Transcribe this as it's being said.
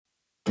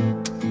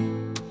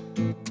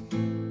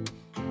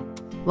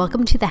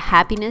Welcome to the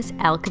Happiness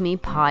Alchemy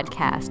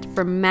podcast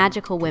for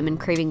magical women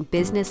craving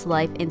business,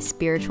 life, and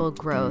spiritual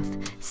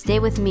growth. Stay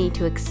with me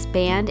to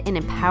expand and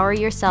empower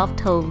yourself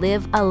to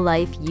live a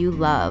life you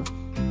love.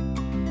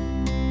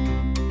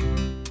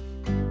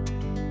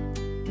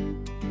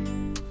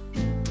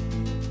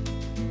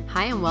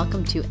 Hi, and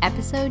welcome to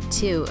episode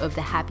 2 of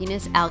the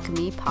Happiness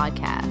Alchemy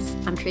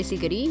podcast. I'm Tracy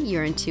Goody,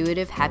 your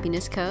intuitive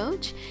happiness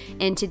coach,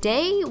 and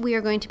today we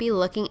are going to be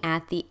looking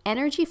at the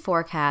energy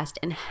forecast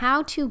and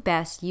how to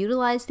best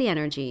utilize the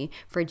energy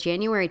for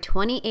January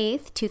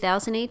 28th,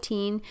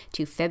 2018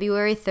 to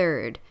February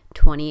 3rd,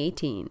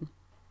 2018.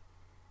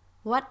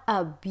 What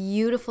a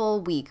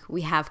beautiful week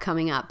we have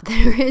coming up.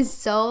 There is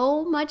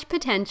so much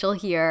potential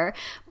here,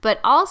 but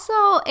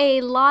also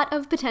a lot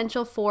of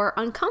potential for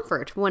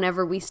uncomfort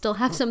whenever we still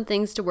have some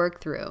things to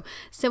work through.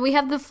 So we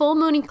have the full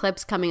moon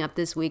eclipse coming up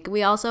this week.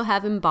 We also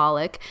have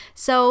Symbolic.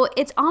 So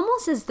it's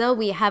almost as though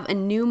we have a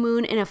new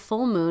moon and a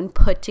full moon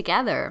put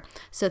together.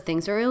 So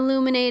things are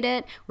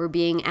illuminated. We're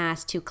being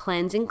asked to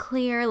cleanse and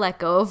clear, let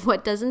go of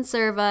what doesn't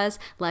serve us,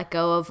 let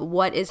go of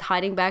what is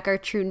hiding back our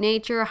true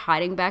nature,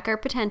 hiding back our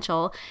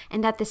potential,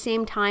 and at the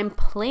same time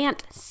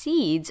plant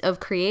seeds of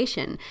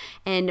creation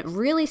and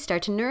really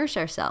start to nourish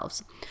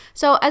ourselves.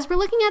 So as we're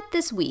looking at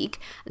this week,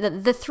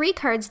 the three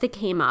cards that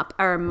came up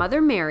are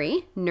Mother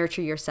Mary,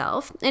 Nurture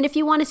Yourself. And if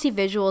you want to see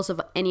visuals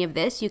of any of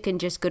this, you can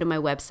just go to my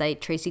website,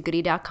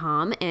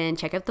 tracygoody.com, and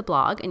check out the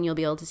blog, and you'll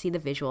be able to see the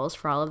visuals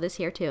for all of this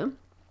here too.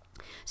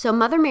 So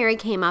Mother Mary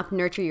came up,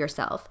 Nurture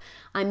Yourself.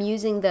 I'm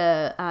using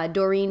the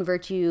Doreen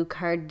Virtue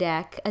card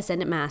deck,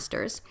 Ascendant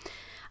Masters.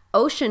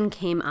 Ocean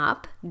came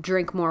up,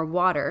 Drink More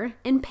Water,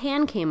 and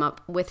Pan came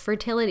up with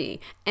Fertility.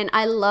 And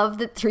I love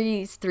that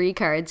these three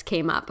cards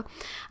came up.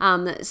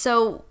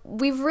 So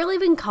we've really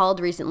been called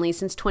recently,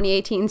 since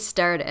 2018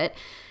 started,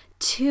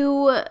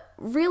 to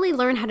really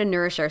learn how to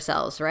nourish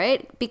ourselves,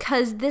 right?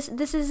 Because this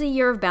is a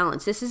year of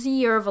balance. This is a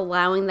year of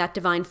allowing that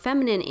divine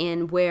feminine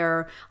in,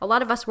 where a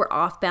lot of us were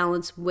off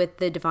balance with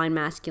the divine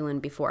masculine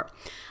before.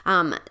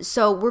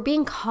 So we're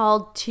being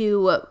called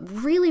to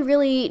really,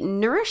 really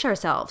nourish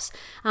ourselves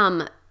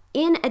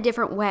in a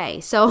different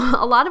way. So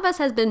a lot of us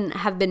have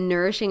been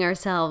nourishing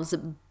ourselves,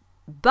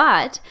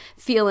 but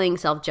feeling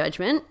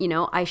self-judgment.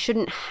 I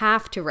shouldn't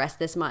have to rest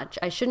this much.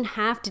 I shouldn't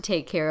have to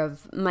take care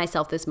of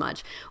myself this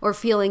much. Or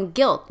feeling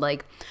guilt,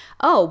 like,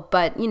 oh,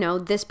 but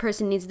this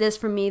person needs this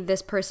from me,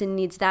 this person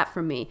needs that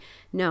from me.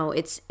 No,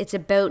 it's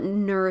about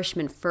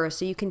nourishment first,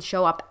 so you can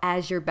show up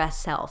as your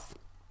best self.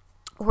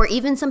 Or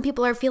even some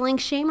people are feeling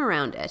shame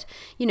around it.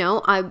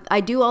 I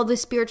do all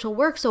this spiritual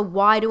work, so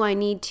why do I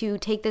need to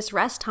take this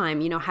rest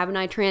time? Haven't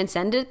I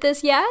transcended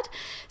this yet?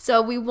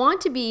 So we want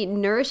to be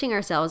nourishing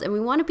ourselves, and we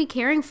want to be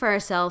caring for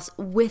ourselves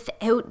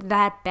without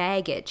that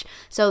baggage.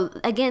 So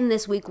again,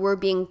 this week we're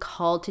being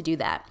called to do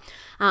that.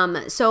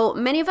 So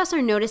many of us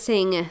are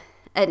noticing,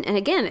 and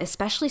again,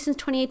 especially since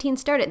 2018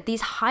 started,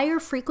 these higher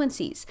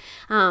frequencies.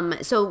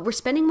 So we're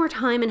spending more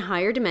time in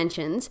higher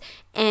dimensions.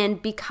 And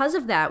because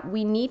of that,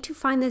 we need to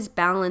find this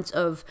balance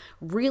of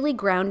really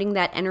grounding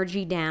that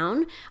energy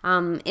down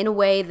in a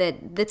way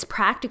that's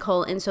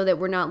practical, and so that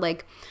we're not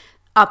like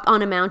up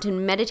on a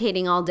mountain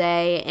meditating all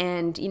day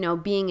and,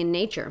 being in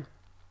nature.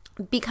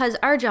 Because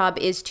our job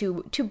is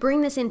to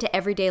bring this into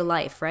everyday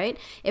life, right?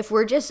 If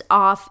we're just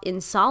off in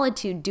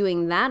solitude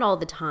doing that all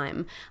the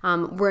time,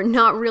 we're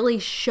not really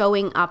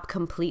showing up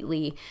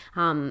completely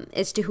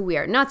as to who we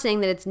are. Not saying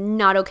that it's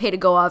not okay to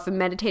go off and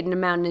meditate in a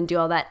mountain and do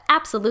all that.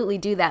 Absolutely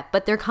do that.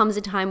 But there comes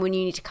a time when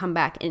you need to come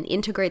back and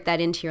integrate that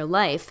into your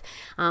life.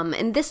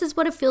 And this is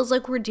what it feels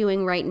like we're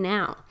doing right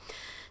now.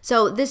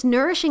 So this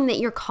nourishing that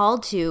you're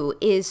called to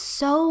is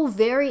so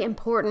very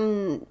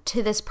important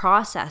to this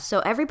process. So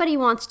everybody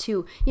wants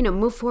to,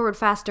 move forward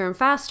faster and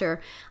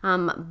faster,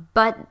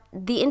 but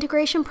the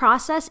integration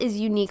process is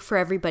unique for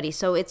everybody.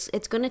 So it's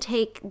going to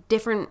take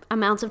different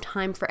amounts of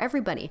time for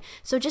everybody.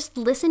 So just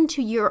listen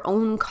to your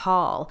own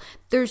call.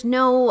 There's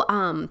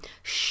no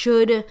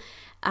should.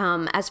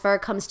 As far as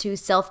it comes to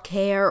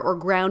self-care or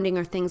grounding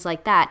or things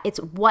like that. It's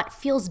what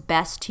feels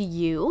best to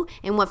you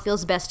and what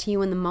feels best to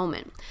you in the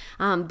moment.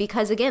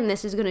 Because again,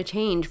 this is going to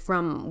change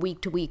from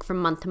week to week,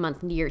 from month to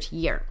month, year to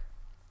year.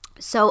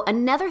 So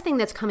another thing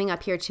that's coming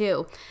up here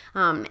too,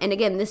 and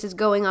again, this is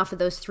going off of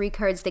those three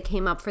cards that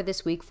came up for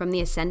this week from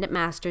the Ascendant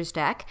Masters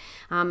deck,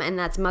 and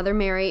that's Mother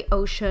Mary,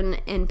 Ocean,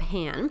 and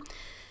Pan.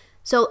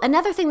 So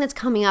another thing that's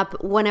coming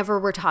up whenever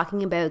we're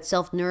talking about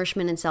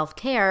self-nourishment and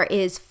self-care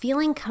is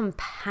feeling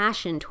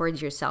compassion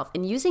towards yourself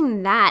and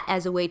using that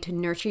as a way to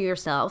nurture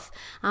yourself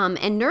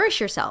and nourish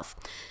yourself.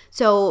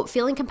 So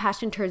feeling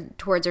compassion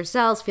towards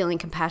ourselves, feeling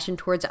compassion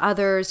towards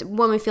others.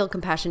 When we feel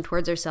compassion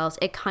towards ourselves,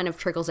 it kind of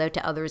trickles out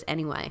to others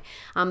anyway.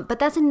 But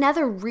that's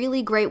another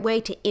really great way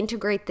to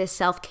integrate this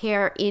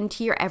self-care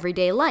into your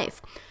everyday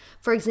life.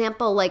 For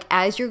example, like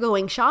as you're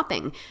going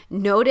shopping,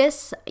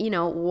 notice,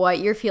 what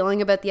you're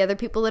feeling about the other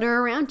people that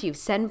are around you.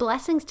 Send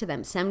blessings to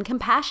them, send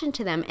compassion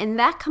to them, and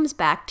that comes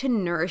back to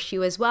nourish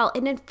you as well.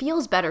 And it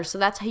feels better. So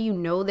that's how you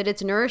know that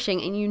it's nourishing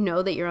and you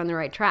know that you're on the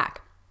right track.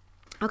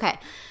 Okay,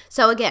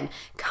 so again,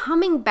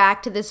 coming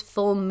back to this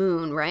full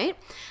moon, right?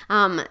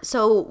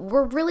 So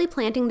we're really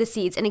planting the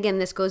seeds. And again,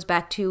 this goes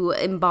back to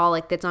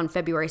Embolic that's on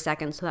February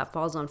 2nd, so that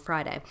falls on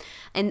Friday.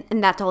 And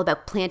that's all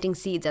about planting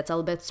seeds. That's all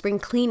about spring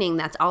cleaning.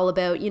 That's all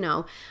about,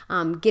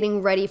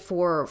 getting ready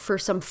for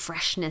some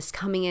freshness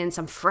coming in,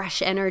 some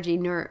fresh energy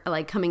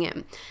coming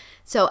in.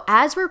 So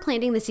as we're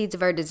planting the seeds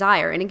of our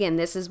desire, and again,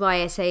 this is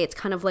why I say it's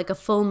kind of like a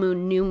full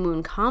moon, new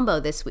moon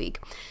combo this week.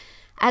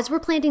 As we're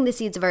planting the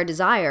seeds of our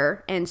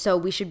desire, and so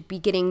we should be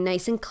getting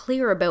nice and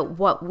clear about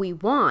what we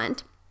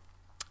want,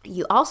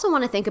 you also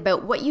want to think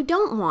about what you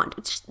don't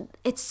want.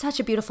 It's such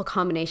a beautiful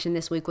combination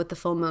this week with the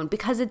full moon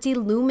because it's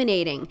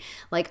illuminating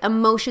like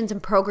emotions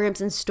and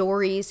programs and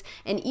stories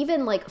and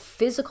even like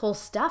physical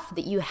stuff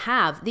that you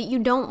have that you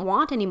don't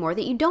want anymore,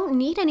 that you don't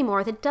need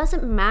anymore, that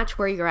doesn't match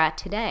where you're at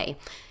today.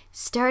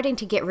 Starting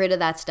to get rid of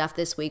that stuff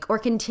this week or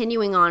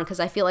continuing on,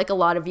 because I feel like a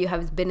lot of you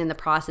have been in the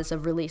process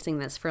of releasing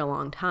this for a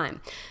long time.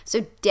 So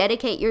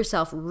rededicate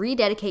yourself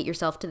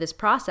to this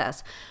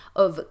process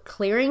of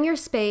clearing your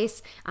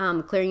space,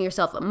 clearing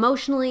yourself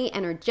emotionally,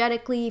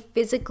 energetically,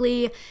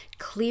 physically,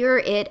 clear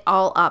it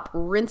all up,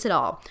 rinse it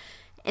all.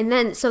 And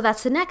then, so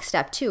that's the next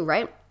step too,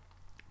 right?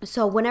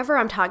 So whenever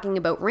I'm talking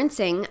about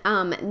rinsing,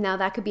 now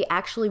that could be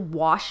actually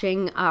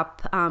washing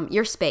up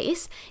your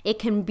space. It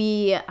can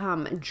be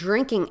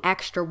drinking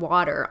extra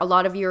water. A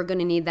lot of you are going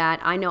to need that.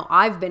 I know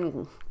I've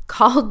been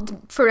called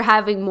for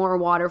having more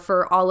water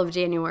for all of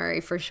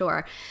January for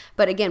sure.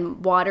 But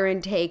again, water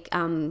intake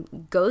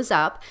goes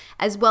up,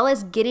 as well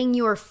as getting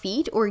your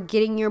feet or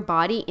getting your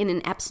body in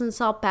an Epsom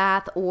salt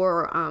bath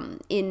or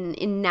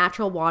in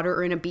natural water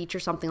or in a beach or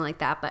something like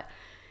that. But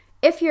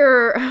if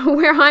you're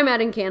where I'm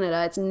at in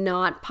Canada, it's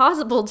not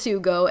possible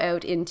to go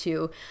out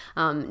into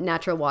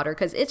natural water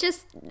because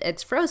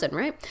it's frozen,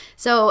 right?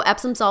 So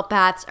Epsom salt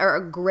baths are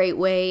a great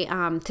way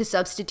to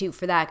substitute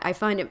for that. I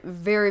find it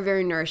very,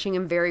 very nourishing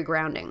and very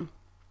grounding.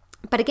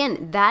 But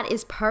again, that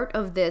is part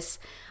of this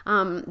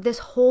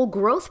whole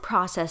growth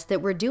process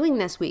that we're doing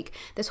this week.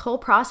 This whole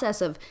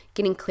process of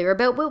getting clear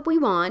about what we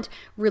want,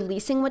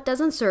 releasing what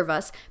doesn't serve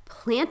us,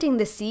 planting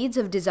the seeds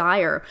of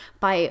desire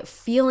by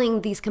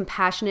feeling these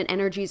compassionate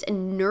energies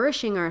and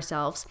nourishing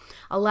ourselves,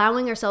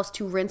 allowing ourselves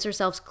to rinse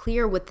ourselves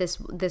clear with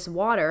this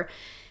water,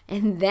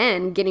 and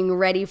then getting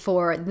ready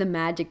for the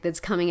magic that's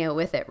coming out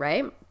with it,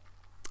 right?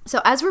 So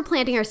as we're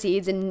planting our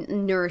seeds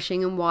and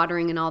nourishing and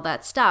watering and all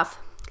that stuff,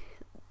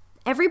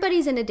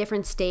 everybody's in a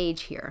different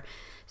stage here.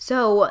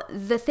 So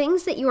the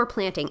things that you are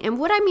planting, and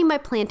what I mean by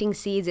planting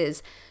seeds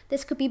is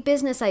this could be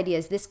business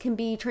ideas, this can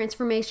be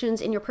transformations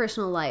in your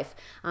personal life,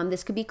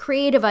 this could be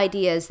creative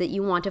ideas that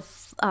you want to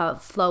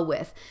flow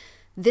with.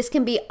 This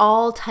can be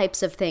all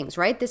types of things,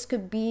 right? This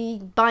could be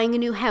buying a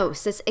new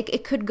house.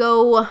 It could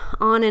go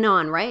on and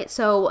on, right?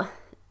 So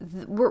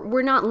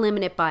we're not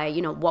limited by,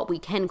 what we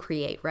can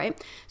create,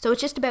 right? So it's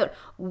just about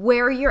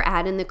where you're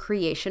at in the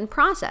creation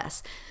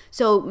process.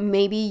 So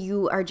maybe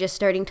you are just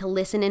starting to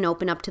listen and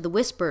open up to the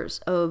whispers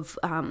of,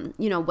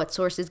 what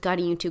source is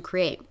guiding you to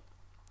create.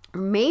 Or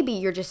maybe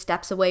you're just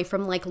steps away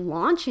from like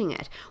launching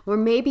it, or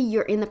maybe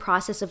you're in the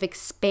process of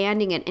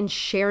expanding it and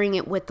sharing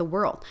it with the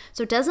world.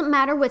 So it doesn't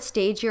matter what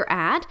stage you're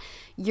at,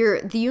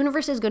 the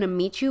universe is going to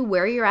meet you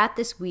where you're at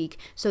this week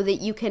so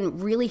that you can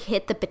really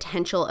hit the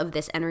potential of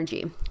this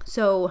energy.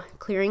 So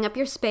clearing up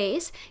your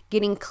space,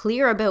 getting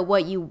clear about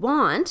what you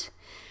want,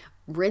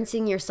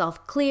 rinsing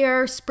yourself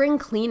clear, spring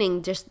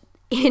cleaning just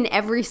in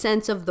every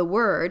sense of the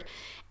word,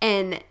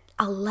 and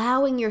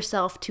allowing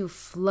yourself to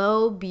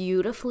flow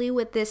beautifully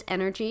with this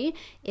energy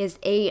is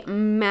a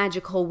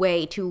magical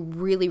way to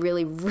really,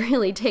 really,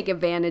 really take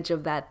advantage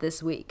of that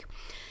this week.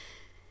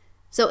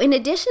 So in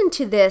addition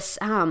to this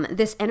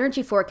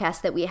energy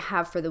forecast that we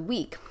have for the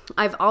week,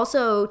 I've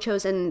also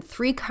chosen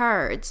 3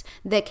 cards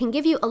that can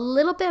give you a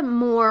little bit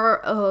more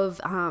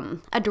of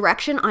a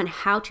direction on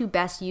how to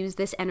best use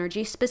this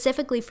energy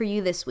specifically for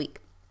you this week.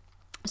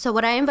 So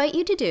what I invite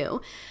you to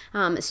do,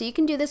 so you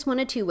can do this one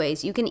of 2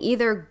 ways. You can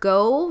either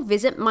go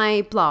visit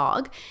my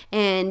blog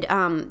and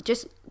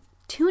just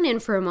tune in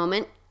for a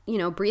moment,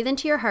 breathe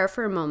into your heart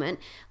for a moment,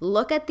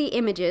 look at the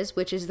images,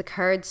 which is the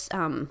cards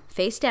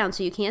face down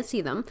so you can't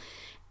see them,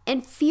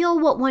 and feel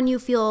what one you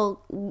feel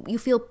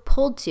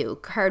pulled to,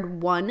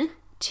 card 1,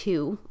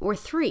 2, or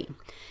 3.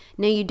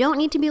 Now, you don't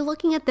need to be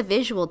looking at the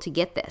visual to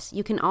get this.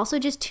 You can also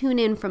just tune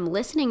in from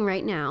listening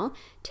right now.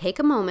 Take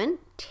a moment,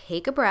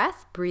 take a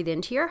breath, breathe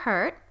into your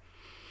heart.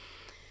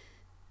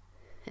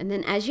 And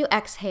then as you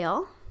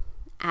exhale,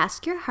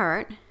 ask your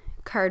heart,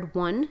 card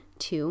 1,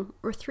 2,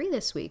 or 3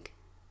 this week.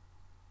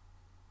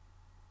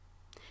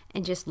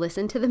 And just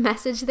listen to the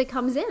message that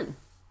comes in.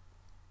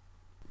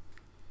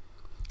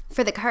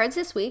 For the cards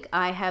this week,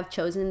 I have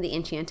chosen the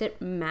Enchanted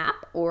Map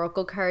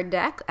Oracle card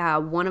deck,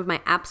 one of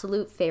my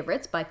absolute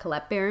favorites by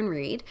Colette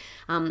Baron-Reid.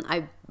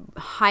 I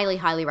highly,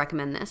 highly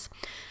recommend this.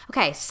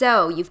 Okay,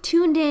 so you've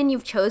tuned in,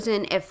 you've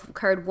chosen if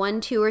card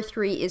 1, 2, or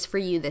 3 is for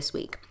you this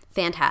week.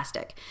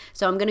 fantastic.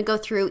 So I'm going to go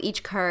through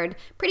each card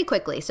pretty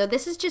quickly. So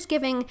this is just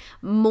giving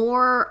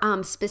more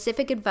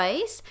specific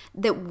advice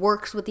that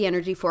works with the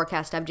energy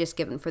forecast I've just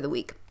given for the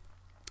week.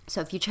 So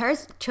if you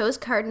chose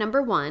card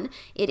number 1,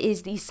 it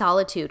is the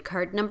Solitude,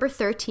 card number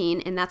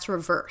 13, and that's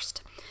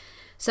reversed.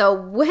 So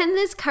when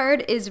this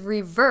card is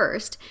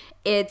reversed,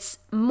 it's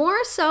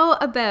more so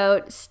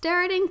about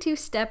starting to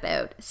step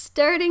out,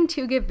 starting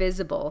to get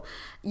visible.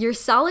 Your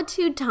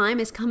solitude time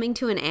is coming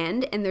to an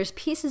end, and there's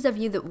pieces of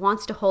you that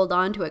wants to hold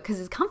on to it because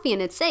it's comfy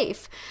and it's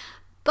safe.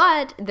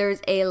 But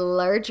there's a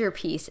larger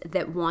piece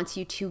that wants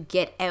you to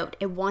get out.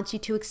 It wants you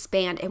to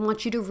expand. It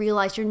wants you to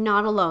realize you're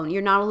not alone.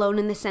 You're not alone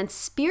in the sense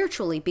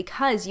spiritually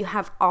because you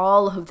have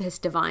all of this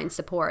divine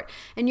support.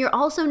 And you're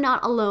also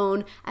not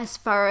alone as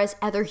far as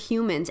other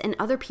humans and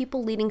other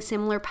people leading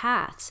similar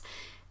paths.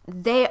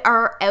 They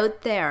are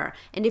out there.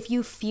 And if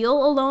you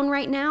feel alone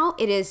right now,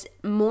 it is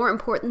more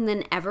important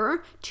than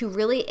ever to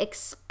really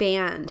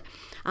expand.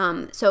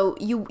 So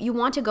you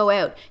want to go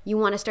out. You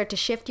want to start to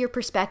shift your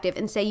perspective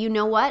and say, you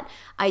know what?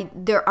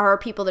 There are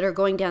people that are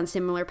going down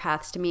similar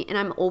paths to me, and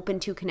I'm open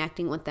to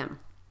connecting with them.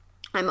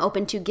 I'm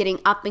open to getting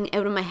up and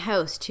out of my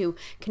house, to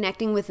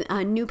connecting with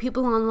new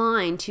people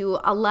online, to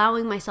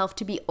allowing myself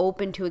to be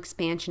open to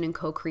expansion and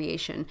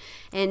co-creation,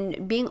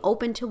 and being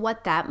open to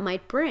what that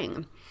might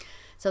bring.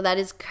 So that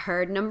is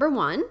card number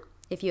 1,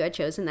 if you had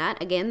chosen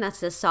that. Again, that's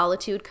the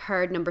Solitude,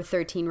 card number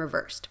 13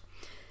 reversed.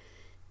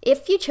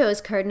 If you chose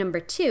card number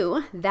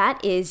 2,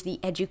 that is the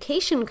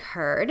Education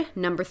card,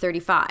 number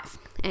 35,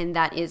 and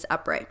that is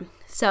upright.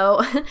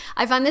 So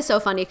I find this so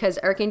funny because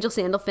Archangel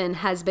Sandalphon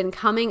has been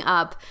coming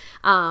up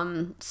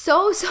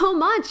so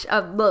much,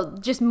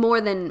 just more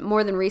than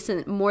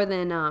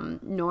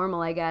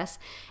normal, I guess.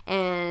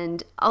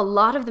 And a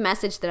lot of the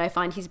message that I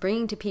find he's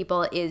bringing to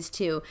people is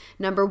to,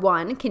 number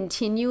 1,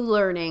 continue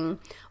learning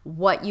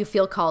what you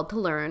feel called to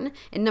learn.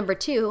 And number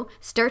 2,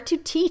 start to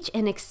teach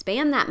and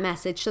expand that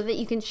message so that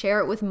you can share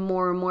it with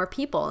more and more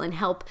people and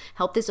help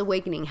this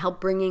awakening,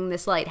 help bringing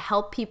this light,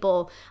 help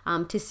people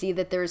to see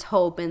that there's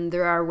hope and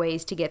there are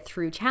ways to get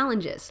through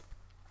challenges.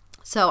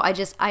 So I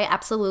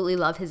absolutely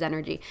love his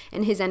energy,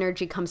 and his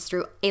energy comes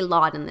through a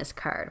lot in this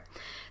card.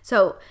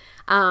 So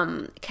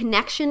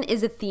connection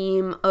is a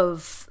theme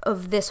of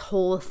this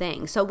whole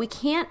thing. So we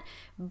can't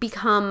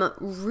become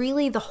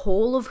really the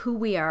whole of who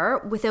we are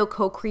without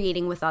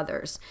co-creating with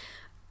others.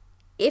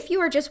 If you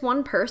are just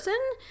one person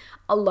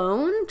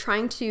alone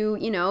trying to,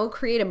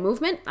 create a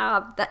movement,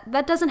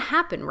 that doesn't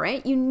happen,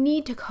 right? You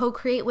need to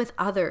co-create with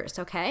others,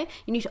 okay?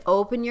 You need to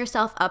open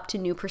yourself up to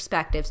new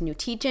perspectives, new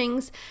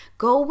teachings,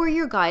 go where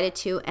you're guided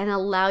to, and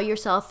allow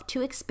yourself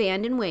to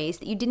expand in ways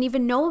that you didn't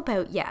even know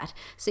about yet.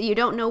 So you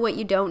don't know what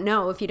you don't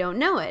know if you don't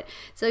know it.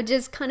 So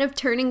just kind of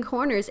turning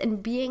corners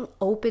and being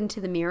open to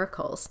the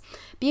miracles.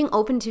 Being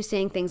open to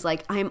saying things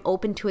like, I am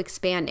open to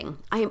expanding.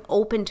 I am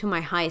open to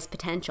my highest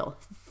potential.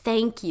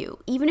 Thank you.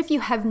 Even if you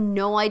have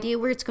no idea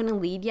where it's going to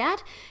lead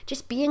yet,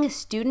 just being a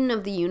student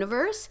of the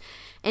universe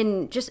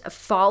and just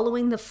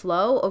following the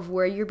flow of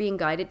where you're being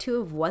guided to,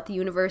 of what the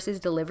universe is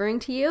delivering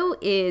to you,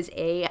 is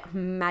a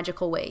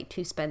magical way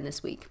to spend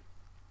this week.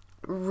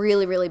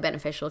 Really, really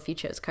beneficial if you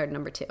chose card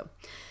number 2.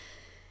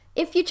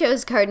 If you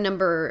chose card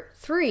number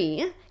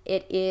 3,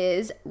 it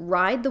is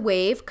Ride the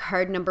Wave,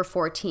 card number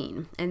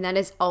 14, and that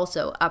is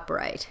also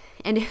upright.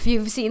 And if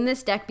you've seen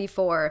this deck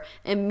before,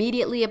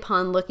 immediately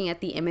upon looking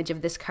at the image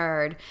of this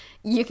card,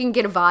 you can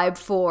get a vibe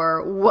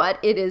for what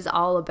it is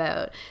all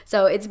about.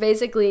 So it's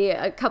basically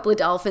a couple of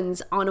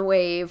dolphins on a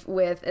wave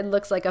with, it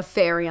looks like a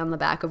fairy on the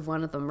back of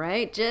one of them,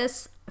 right?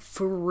 Just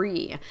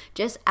free,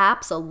 just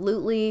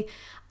absolutely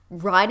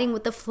riding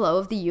with the flow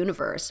of the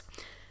universe.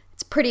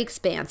 It's pretty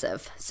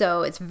expansive.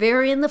 So it's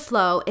very in the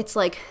flow. It's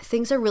like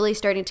things are really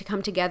starting to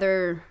come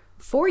together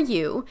for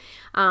you.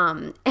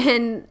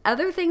 And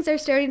other things are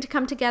starting to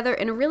come together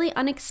in a really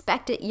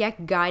unexpected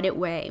yet guided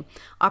way.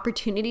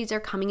 Opportunities are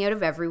coming out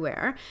of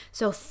everywhere.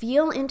 So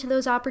feel into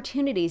those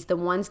opportunities. The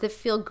ones that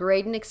feel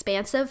great and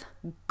expansive,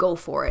 go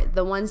for it.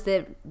 The ones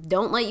that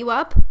don't light you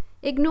up,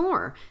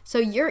 ignore. So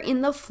you're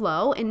in the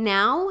flow, and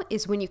now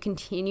is when you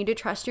continue to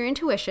trust your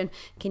intuition,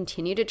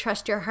 continue to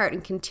trust your heart,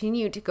 and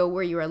continue to go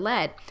where you are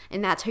led.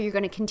 And that's how you're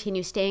going to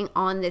continue staying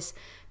on this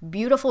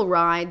beautiful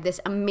ride, this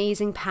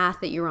amazing path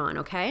that you're on,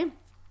 okay?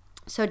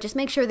 So just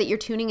make sure that you're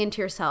tuning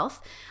into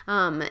yourself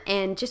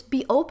and just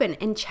be open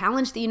and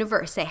challenge the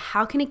universe. Say,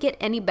 how can it get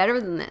any better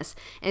than this?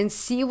 And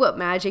see what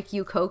magic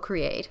you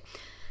co-create.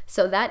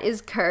 So that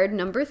is card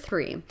number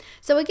 3.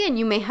 So again,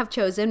 you may have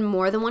chosen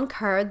more than one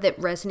card that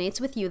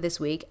resonates with you this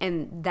week,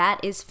 and that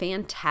is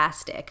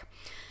fantastic.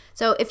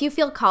 So if you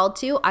feel called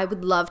to, I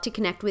would love to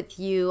connect with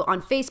you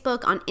on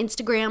Facebook, on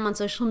Instagram, on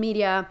social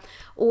media,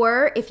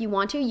 or if you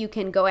want to, you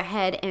can go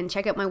ahead and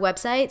check out my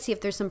website, see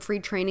if there's some free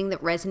training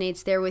that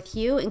resonates there with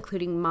you,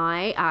 including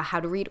my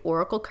How to Read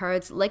Oracle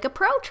Cards Like a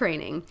Pro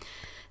training.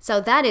 So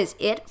that is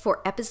it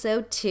for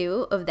episode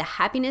 2 of the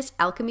Happiness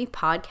Alchemy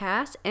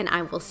podcast, and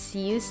I will see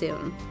you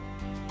soon.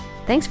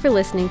 Thanks for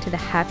listening to the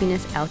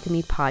Happiness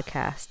Alchemy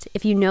podcast.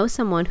 If you know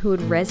someone who would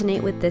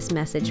resonate with this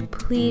message,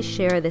 please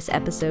share this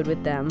episode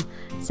with them.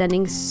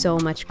 Sending so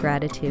much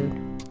gratitude.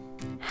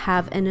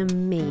 Have an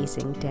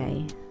amazing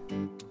day.